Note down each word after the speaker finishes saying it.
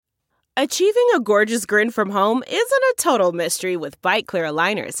Achieving a gorgeous grin from home isn't a total mystery with Byte Clear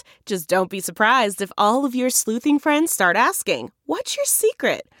aligners. Just don't be surprised if all of your sleuthing friends start asking, "What's your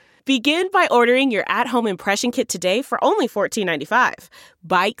secret?" Begin by ordering your at-home impression kit today for only $14.95.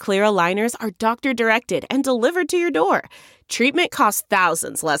 Byte Clear aligners are doctor-directed and delivered to your door. Treatment costs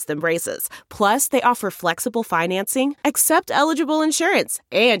thousands less than braces. Plus, they offer flexible financing, accept eligible insurance,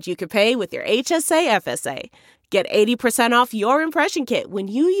 and you can pay with your HSA FSA. Get 80% off your impression kit when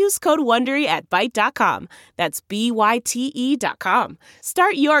you use code WONDERY at Byte.com. That's BYTE.com.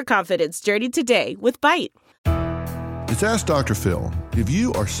 Start your confidence journey today with Byte. It's Ask Dr. Phil. If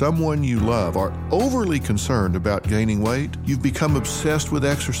you or someone you love are overly concerned about gaining weight, you've become obsessed with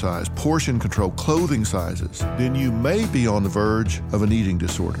exercise, portion control, clothing sizes, then you may be on the verge of an eating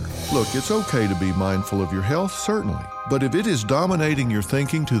disorder. Look, it's okay to be mindful of your health, certainly. But if it is dominating your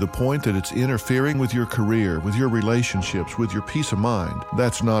thinking to the point that it's interfering with your career, with your relationships, with your peace of mind,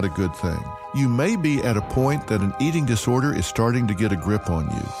 that's not a good thing. You may be at a point that an eating disorder is starting to get a grip on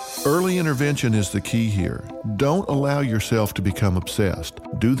you. Early intervention is the key here. Don't allow yourself to become obsessed.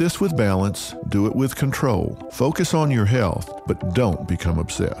 Do this with balance, do it with control. Focus on your health, but don't become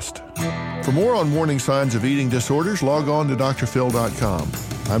obsessed. For more on warning signs of eating disorders, log on to drphil.com.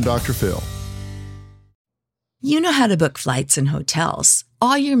 I'm Dr. Phil. You know how to book flights and hotels.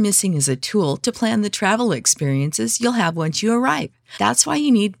 All you're missing is a tool to plan the travel experiences you'll have once you arrive. That's why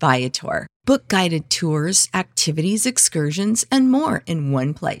you need Viator. Book guided tours, activities, excursions, and more in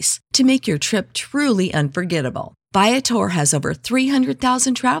one place to make your trip truly unforgettable. Viator has over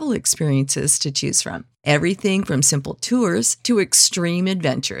 300,000 travel experiences to choose from. Everything from simple tours to extreme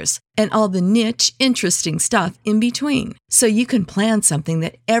adventures and all the niche, interesting stuff in between. So you can plan something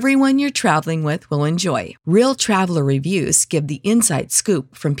that everyone you're traveling with will enjoy. Real traveler reviews give the inside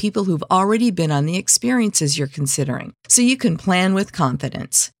scoop from people who've already been on the experiences you're considering. So you can plan with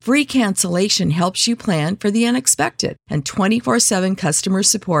confidence. Free cancellation helps you plan for the unexpected. And 24/7 customer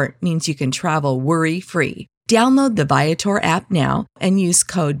support means you can travel worry-free. Download the Viator app now and use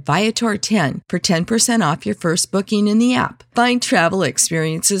code Viator10 for 10% off your first booking in the app. Find travel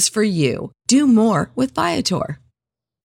experiences for you. Do more with Viator.